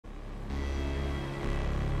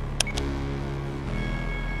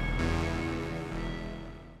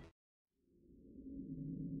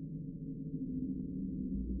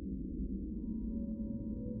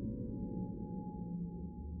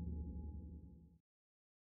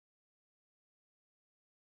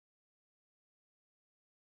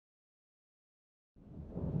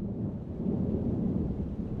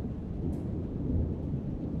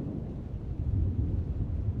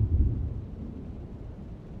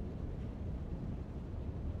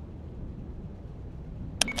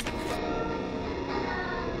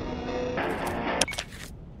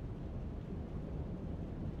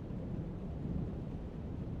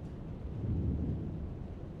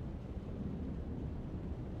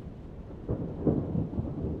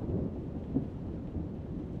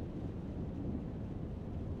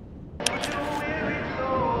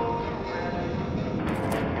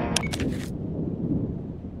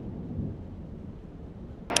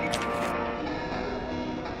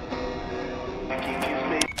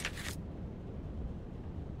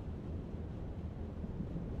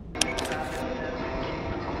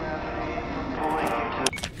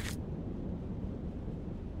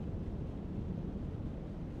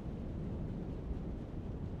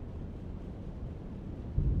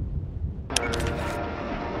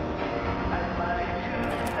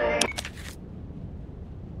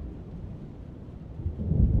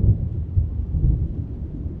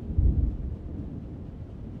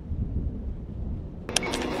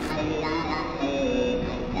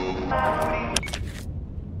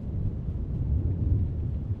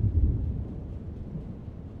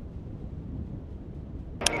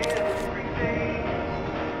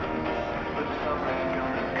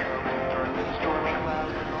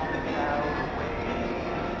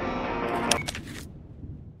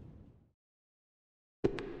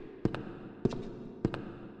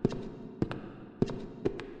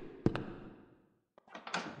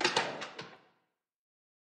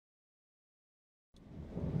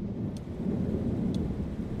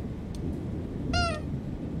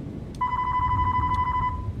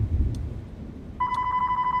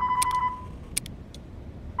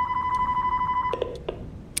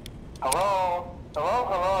Hello? Hello,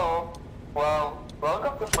 hello? Well,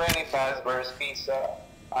 welcome to Freddy Fazbear's Pizza.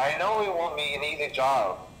 I know it won't be an easy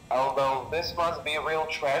job, although this must be a real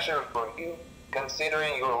treasure for you,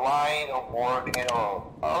 considering your line of work and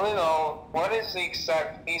all. All in all, what is the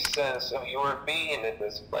exact essence of your being in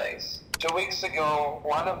this place? 2 weeks ago,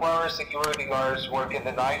 one of our security guards working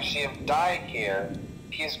the night shift died here.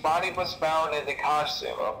 His body was found in the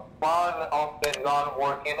costume of one of the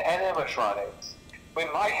non-working animatronics. We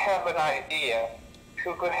might have an idea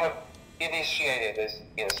who could have initiated this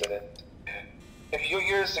incident. A few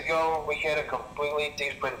years ago, we had a completely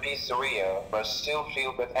different pizzeria, but still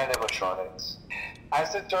filled with animatronics.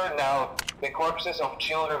 As it turned out, the corpses of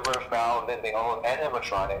children were found in the old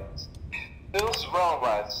animatronics. Those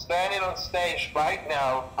robots standing on stage right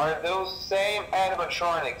now are those same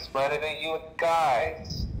animatronics, but in a youth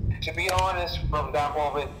guise. To be honest, from that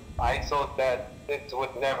moment, I thought that it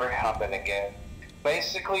would never happen again.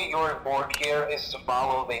 Basically, your work here is to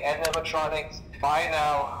follow the animatronics, find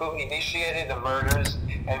out who initiated the murders,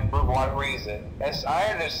 and for what reason. As I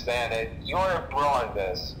understand it, you're a pro on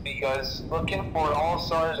this, because looking for all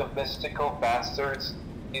sorts of mystical bastards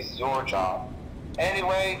is your job.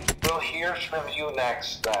 Anyway, we'll hear from you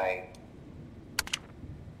next time.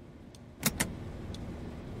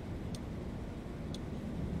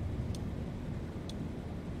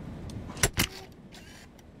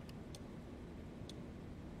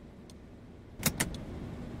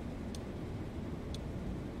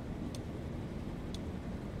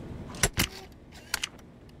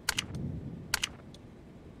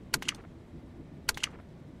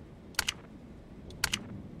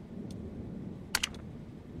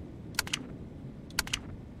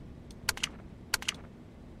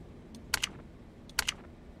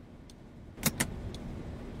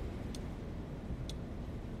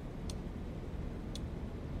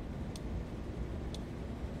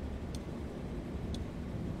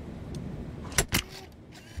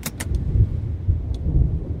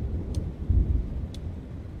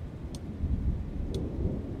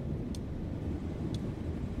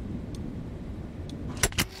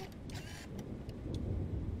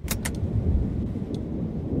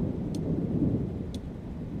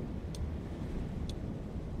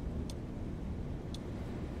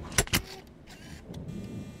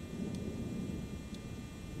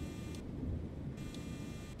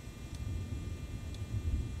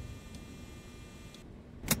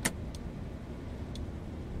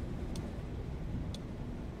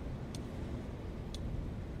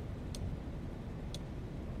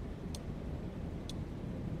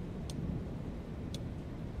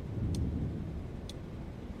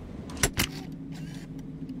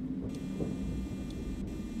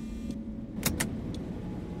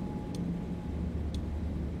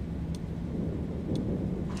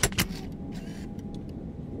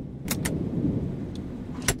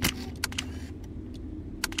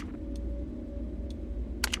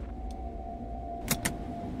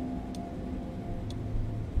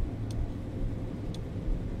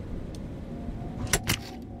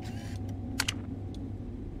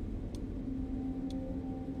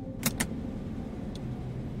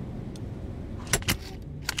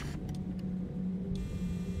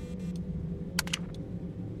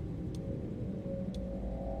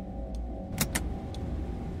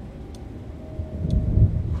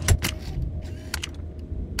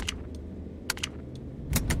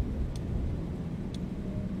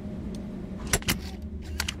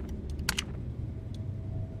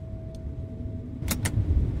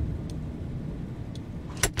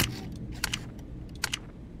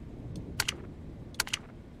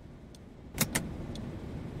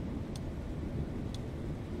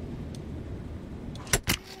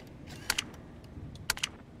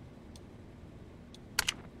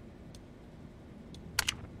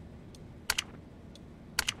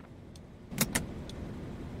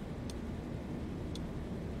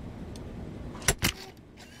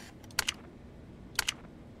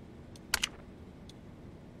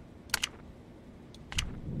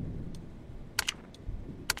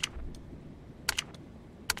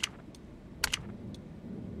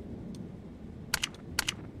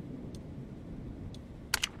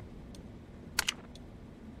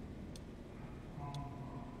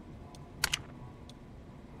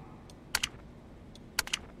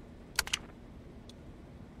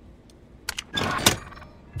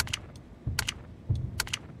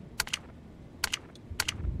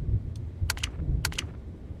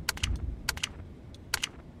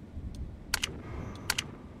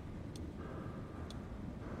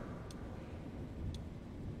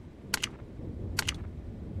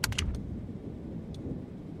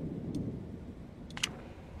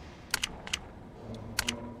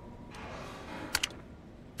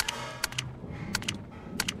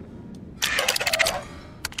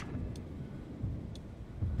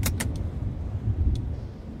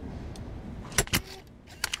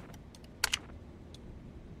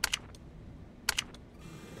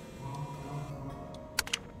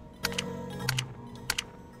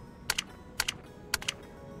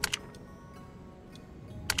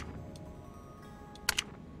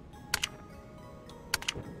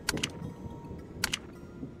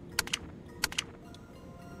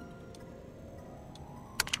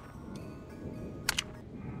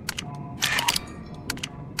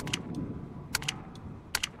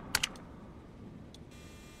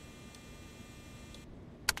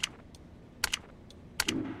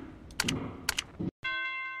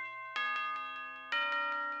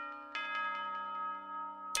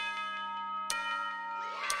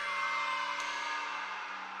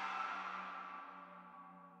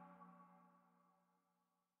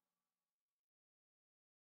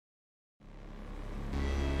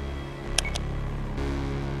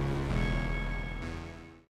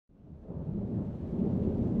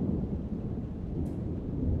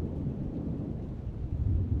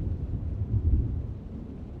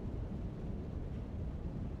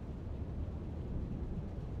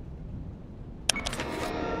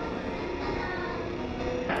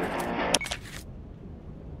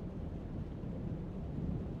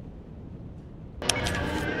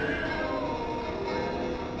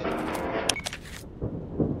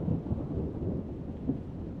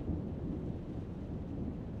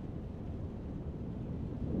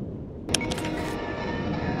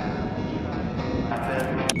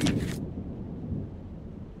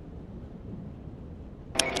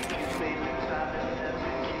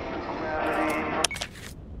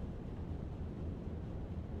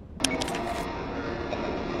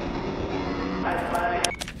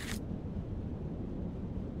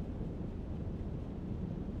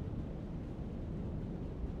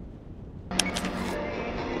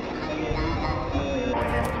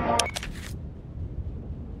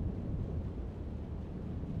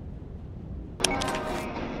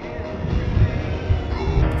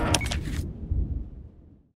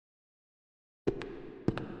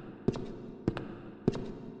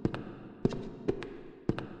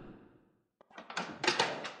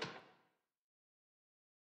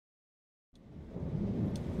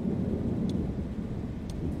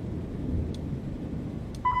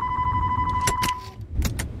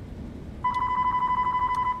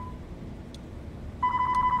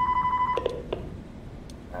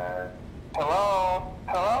 Hello?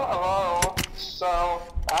 Hello, hello? So,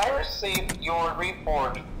 I received your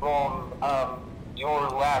report from, your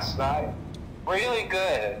last night. Really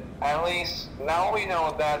good. At least, now we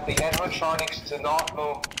know that the animatronics do not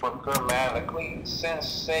move programmatically,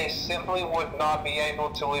 since they simply would not be able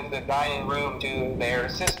to leave the dining room to their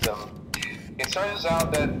system. It turns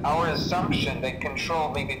out that our assumption that control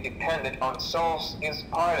may be dependent on souls is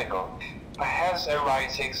particle, but has a right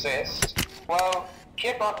to exist. Well,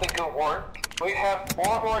 keep up the good work. We have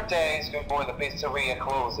 4 more days before the pizzeria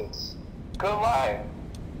closes. Good luck.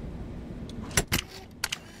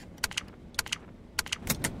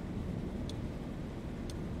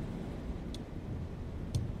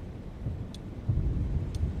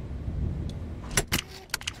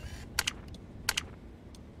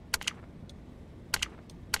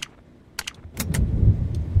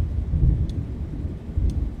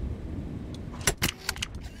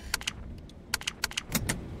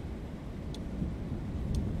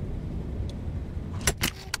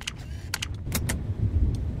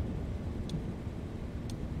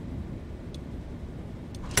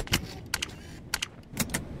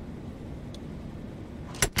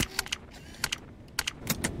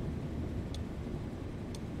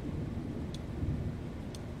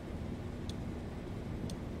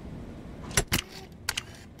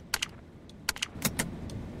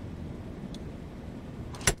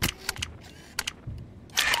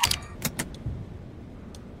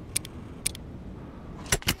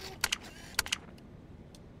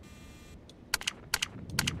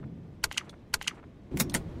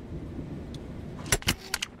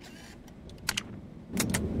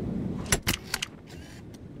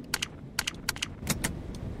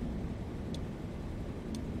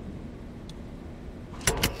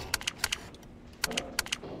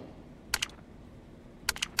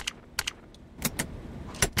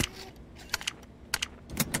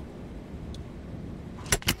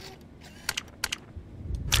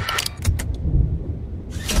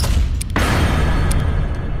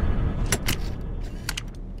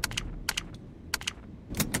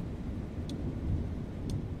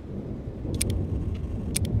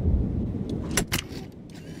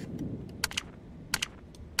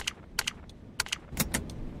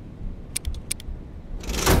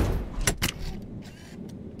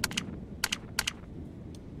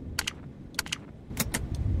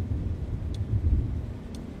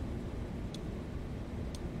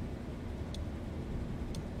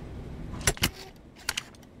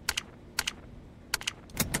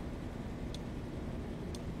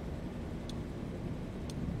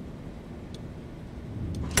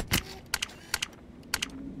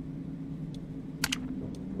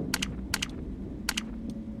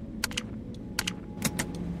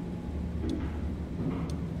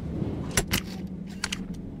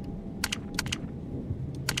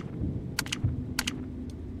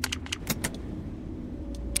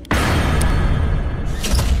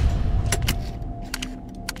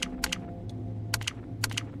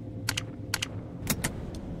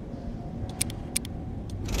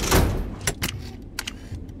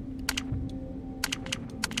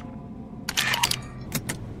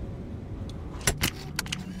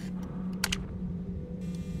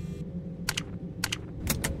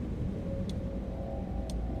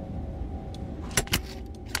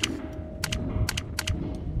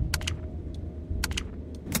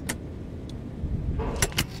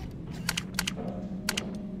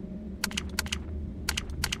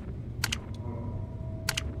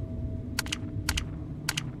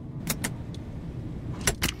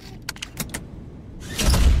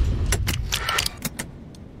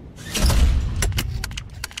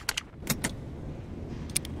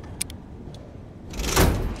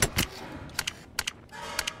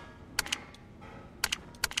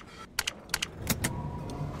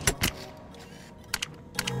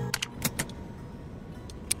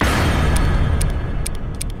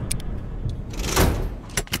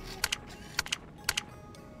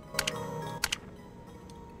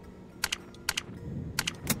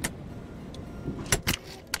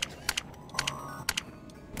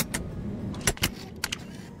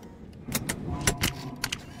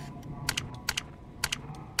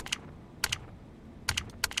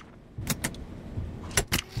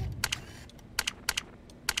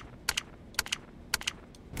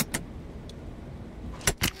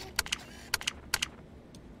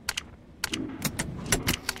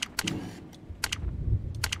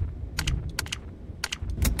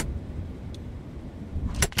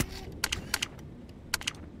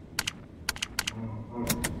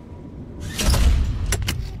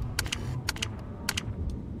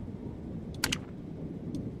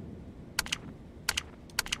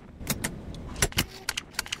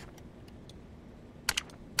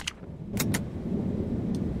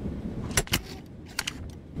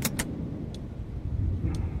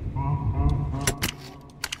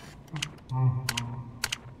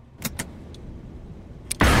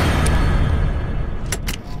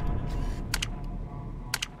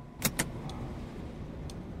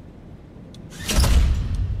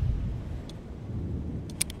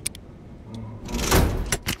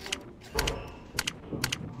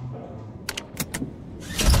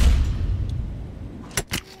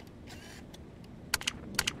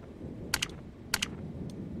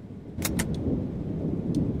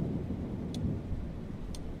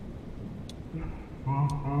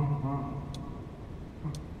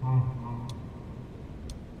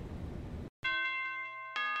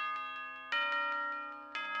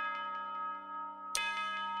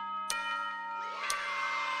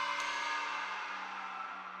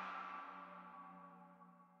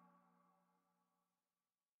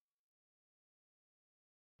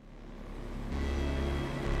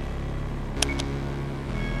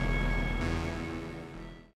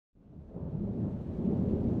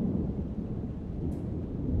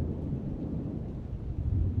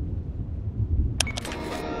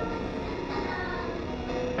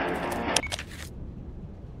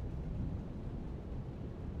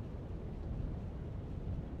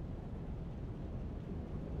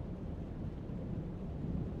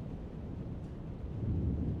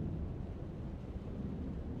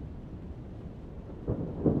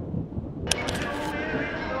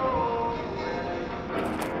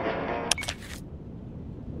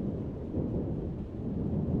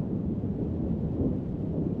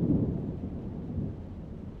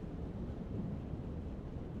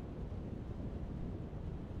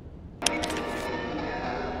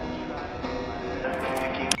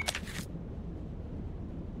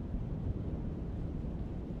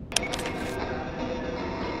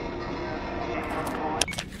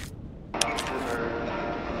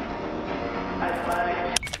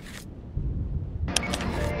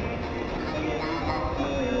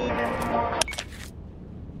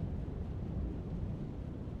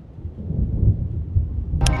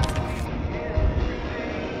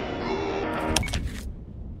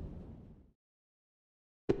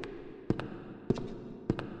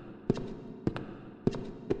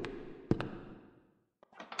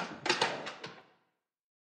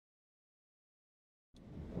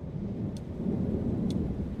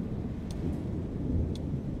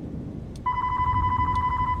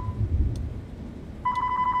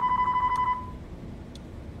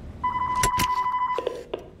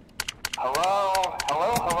 Well,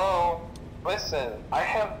 hello. Listen, I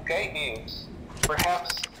have great news.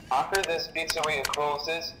 Perhaps after this pizzeria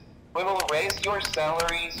closes, we will raise your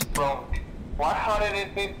salaries from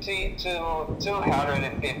 150 to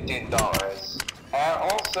 $215.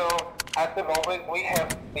 And also, at the moment, we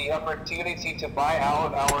have the opportunity to buy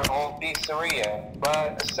out our own pizzeria.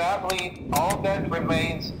 But sadly, all that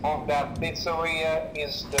remains of that pizzeria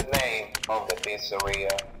is the name of the pizzeria.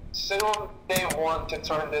 Soon they want to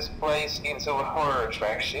turn this place into a horror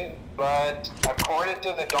attraction, but according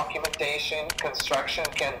to the documentation, construction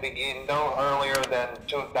can begin no earlier than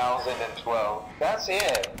 2012. That's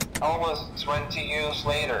it. Almost 20 years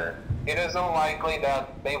later. It is unlikely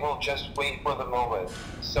that they will just wait for the moment.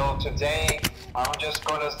 So today, I'm just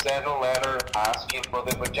gonna send a letter asking for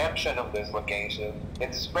the redemption of this location.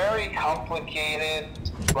 It's very complicated,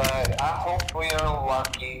 but I hope we are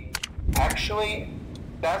lucky. Actually,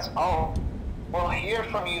 that's all. We'll hear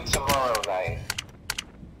from you tomorrow night.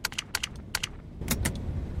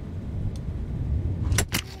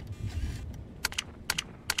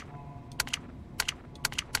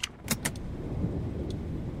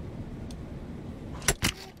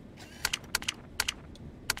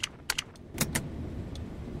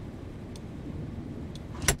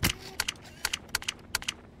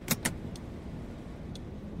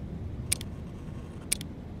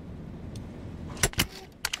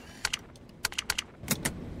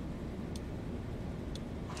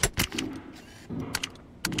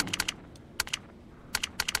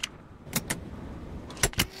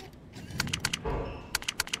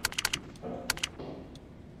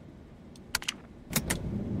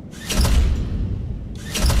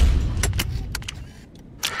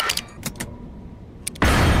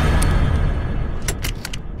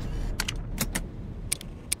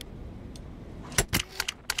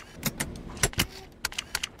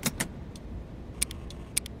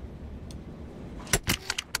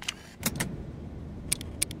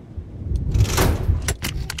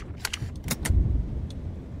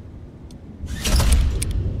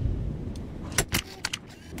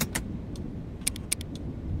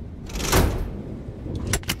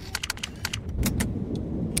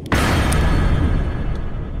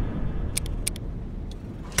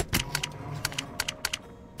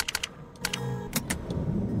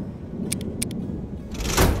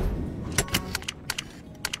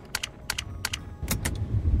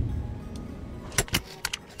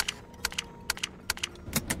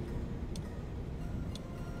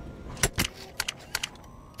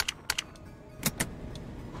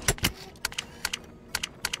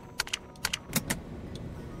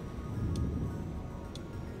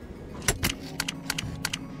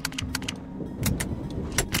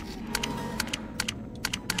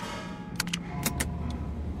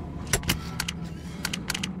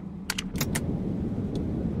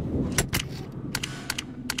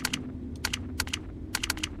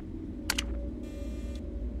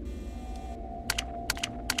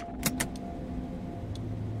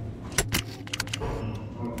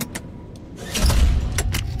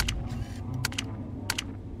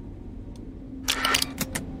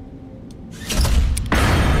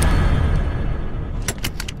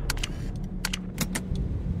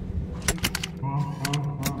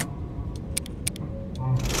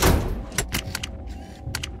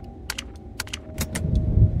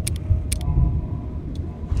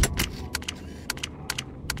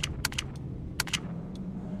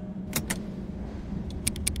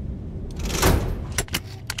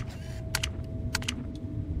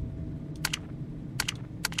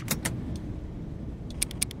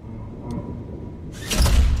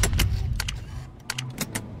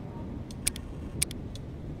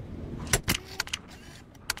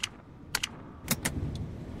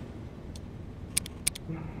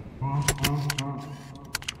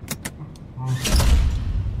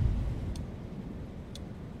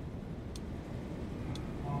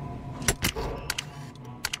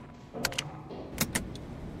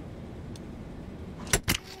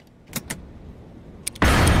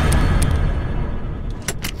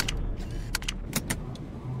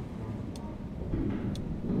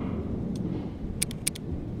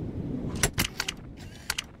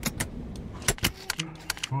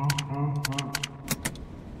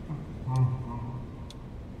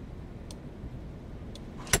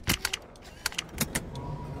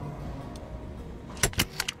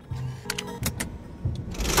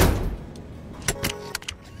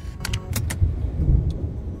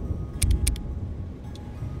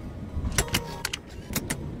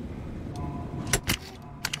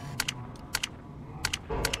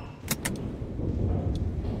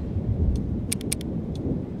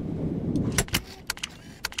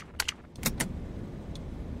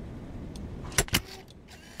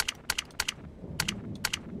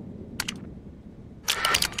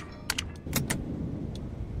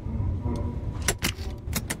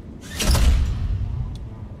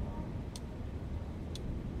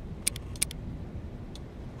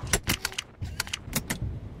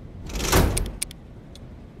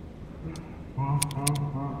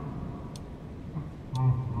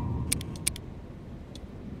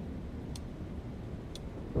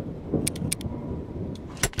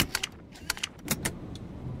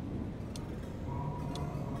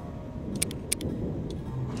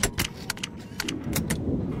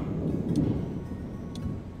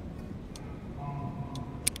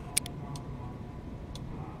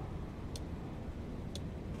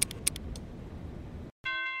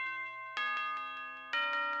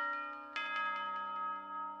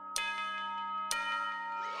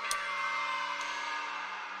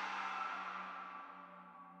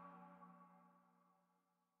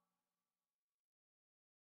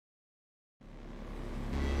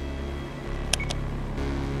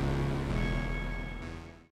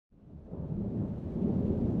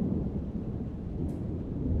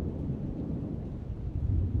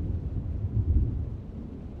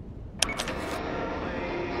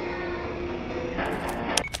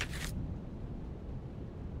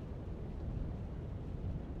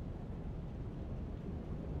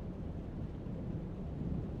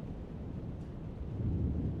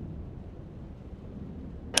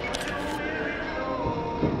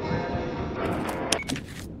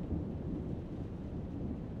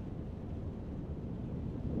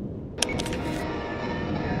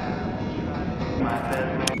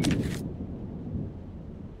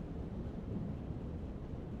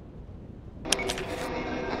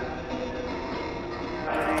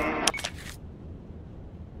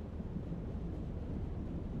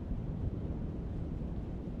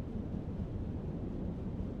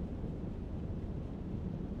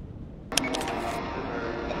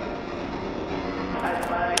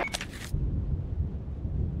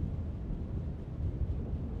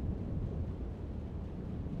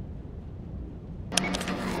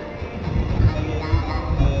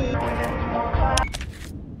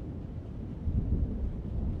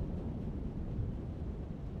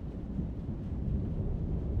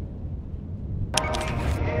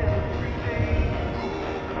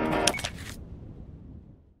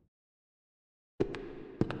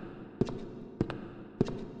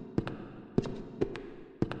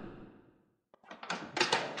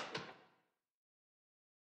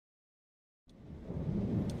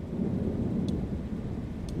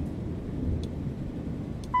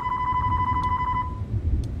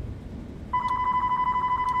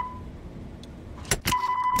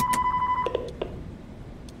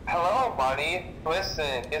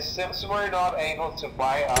 Listen, it seems we're not able to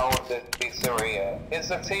buy out the pizzeria.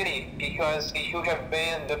 It's a pity because it could have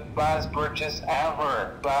been the best purchase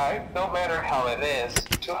ever. But no matter how it is,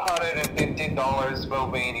 $250 will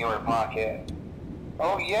be in your pocket.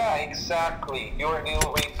 Oh yeah, exactly, your new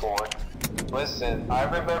report. Listen, I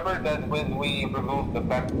remember that when we removed the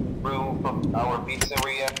back room from our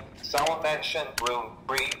pizzeria, someone mentioned room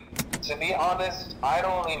 3. To be honest, I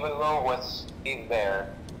don't even know what's in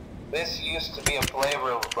there. This used to be a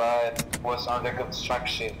playroom, but was under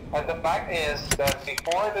construction. And the fact is that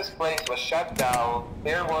before this place was shut down,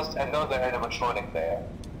 there was another animatronic there.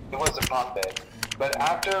 It was a puppet. But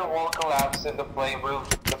after one collapse in the playroom,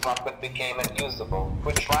 the puppet became unusable.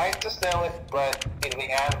 We tried to sell it, but in the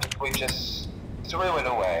end, we just threw it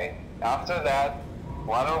away. After that,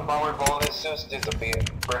 one of our bonus suits disappeared.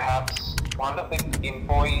 Perhaps one of the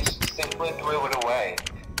employees simply threw it away,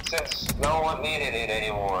 since no one needed it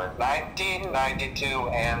anymore. 1992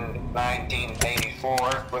 and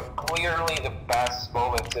 1984 were clearly the best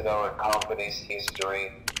moments in our company's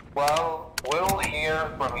history. Well, we'll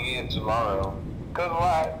hear from you tomorrow. Good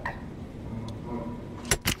luck.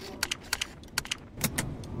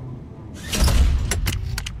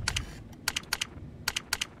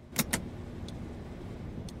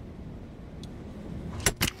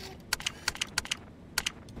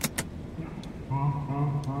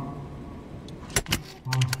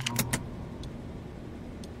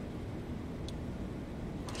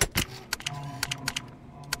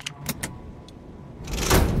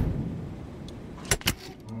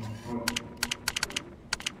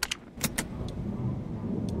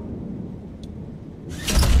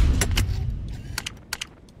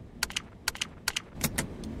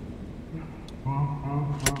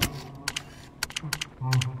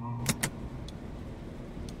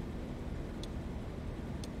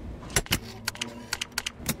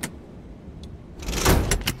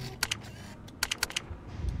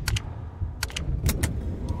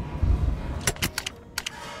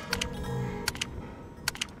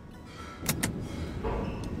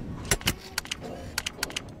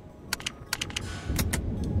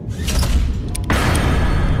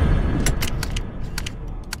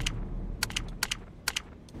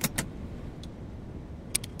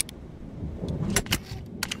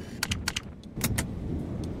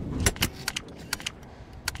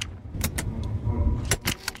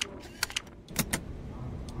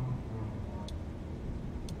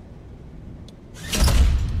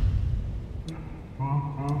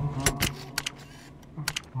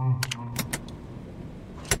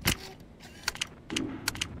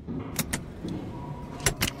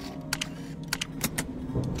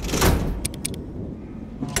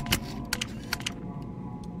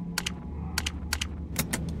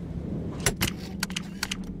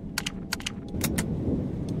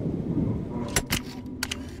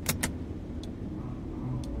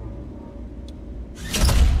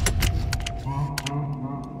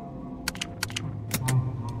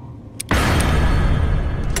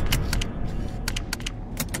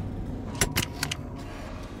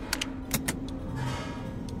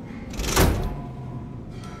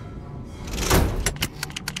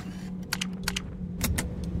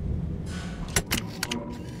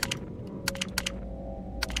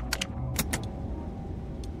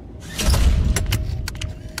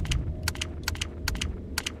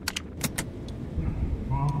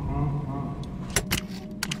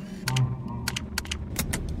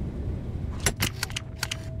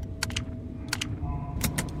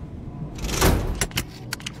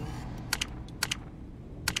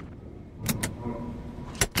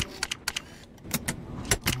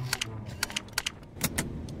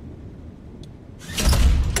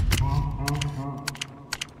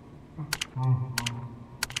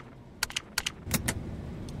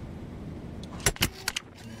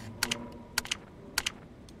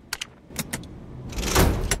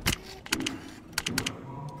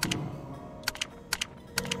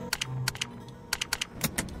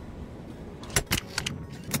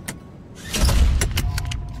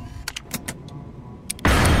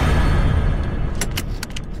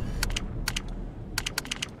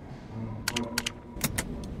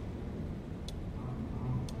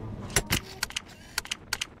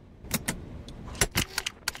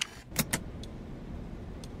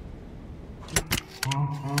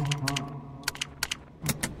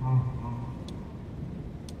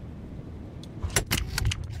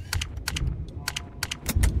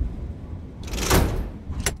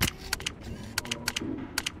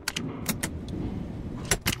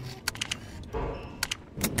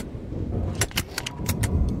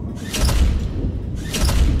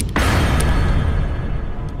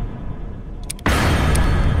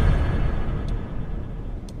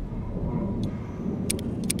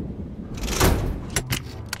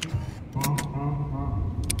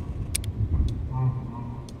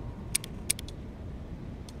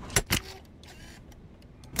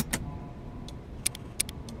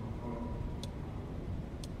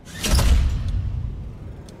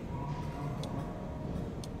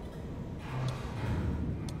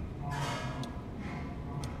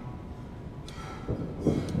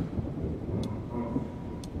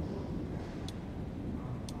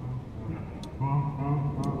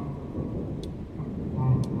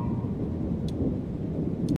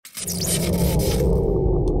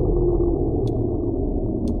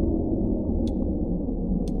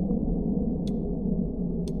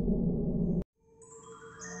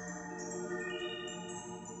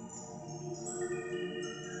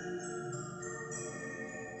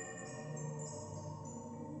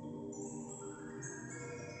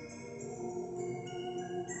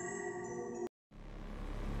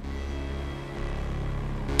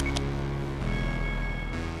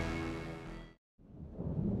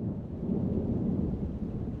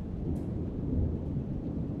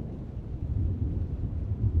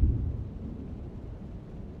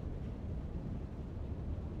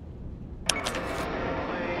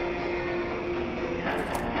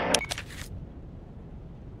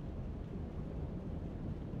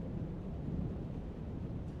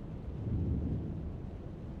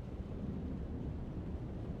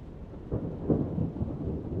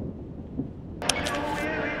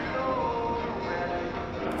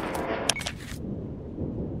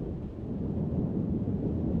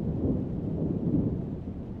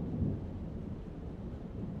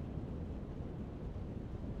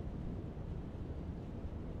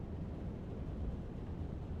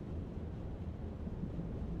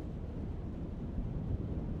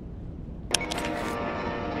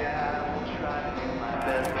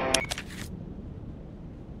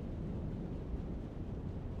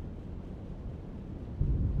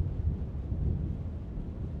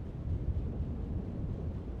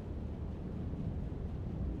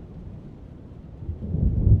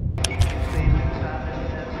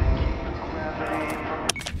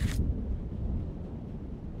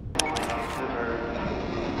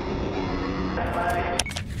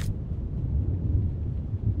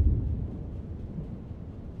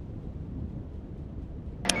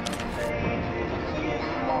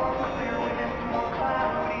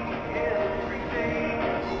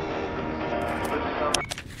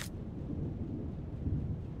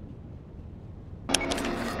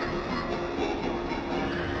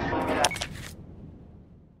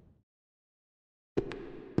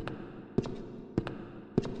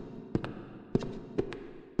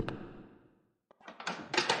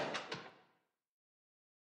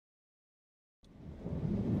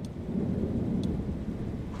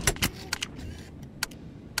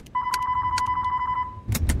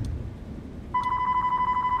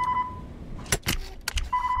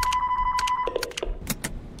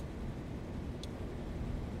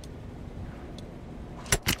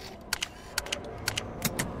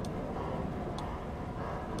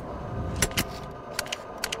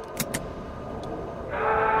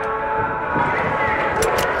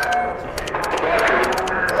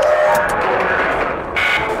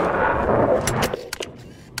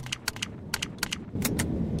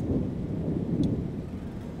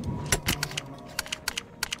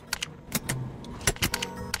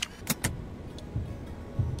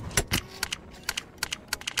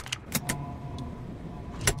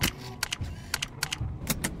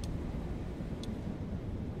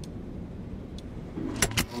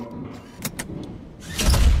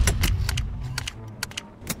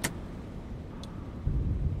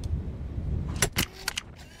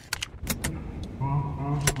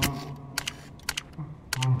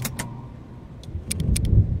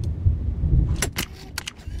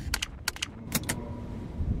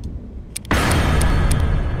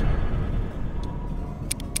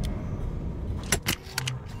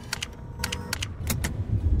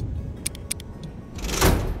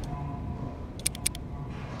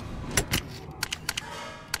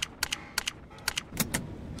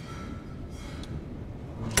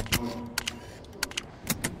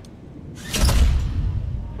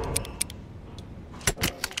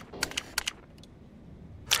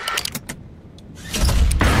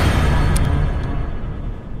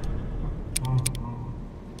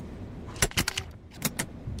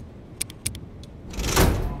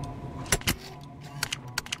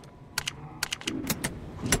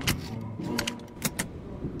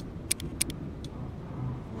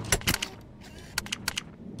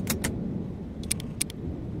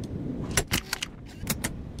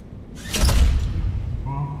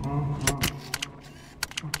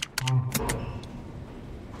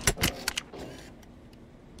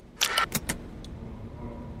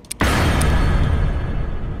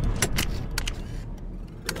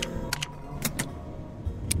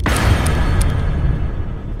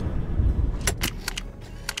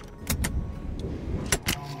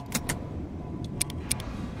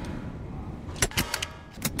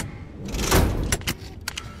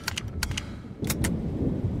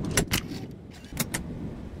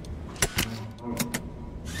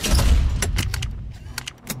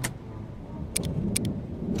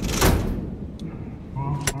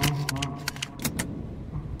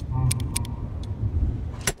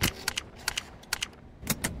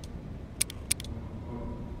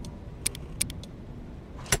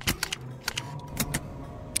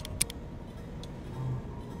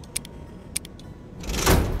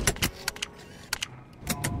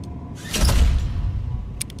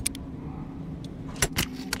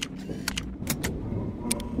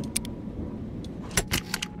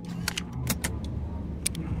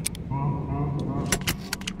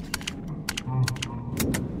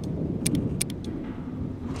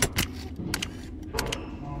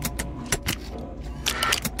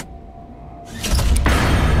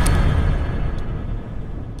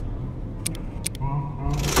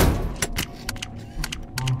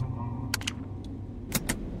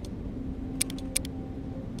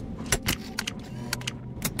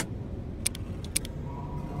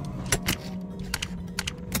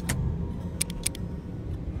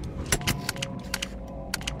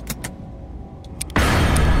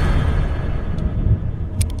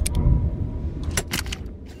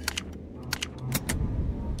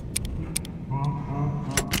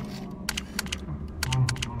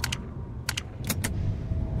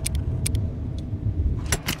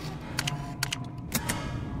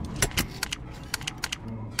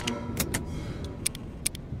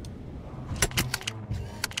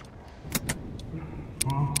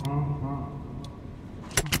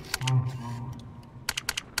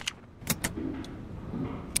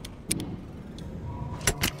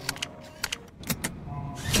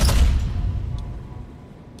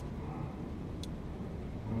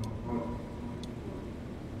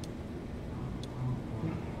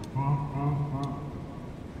 Hmm?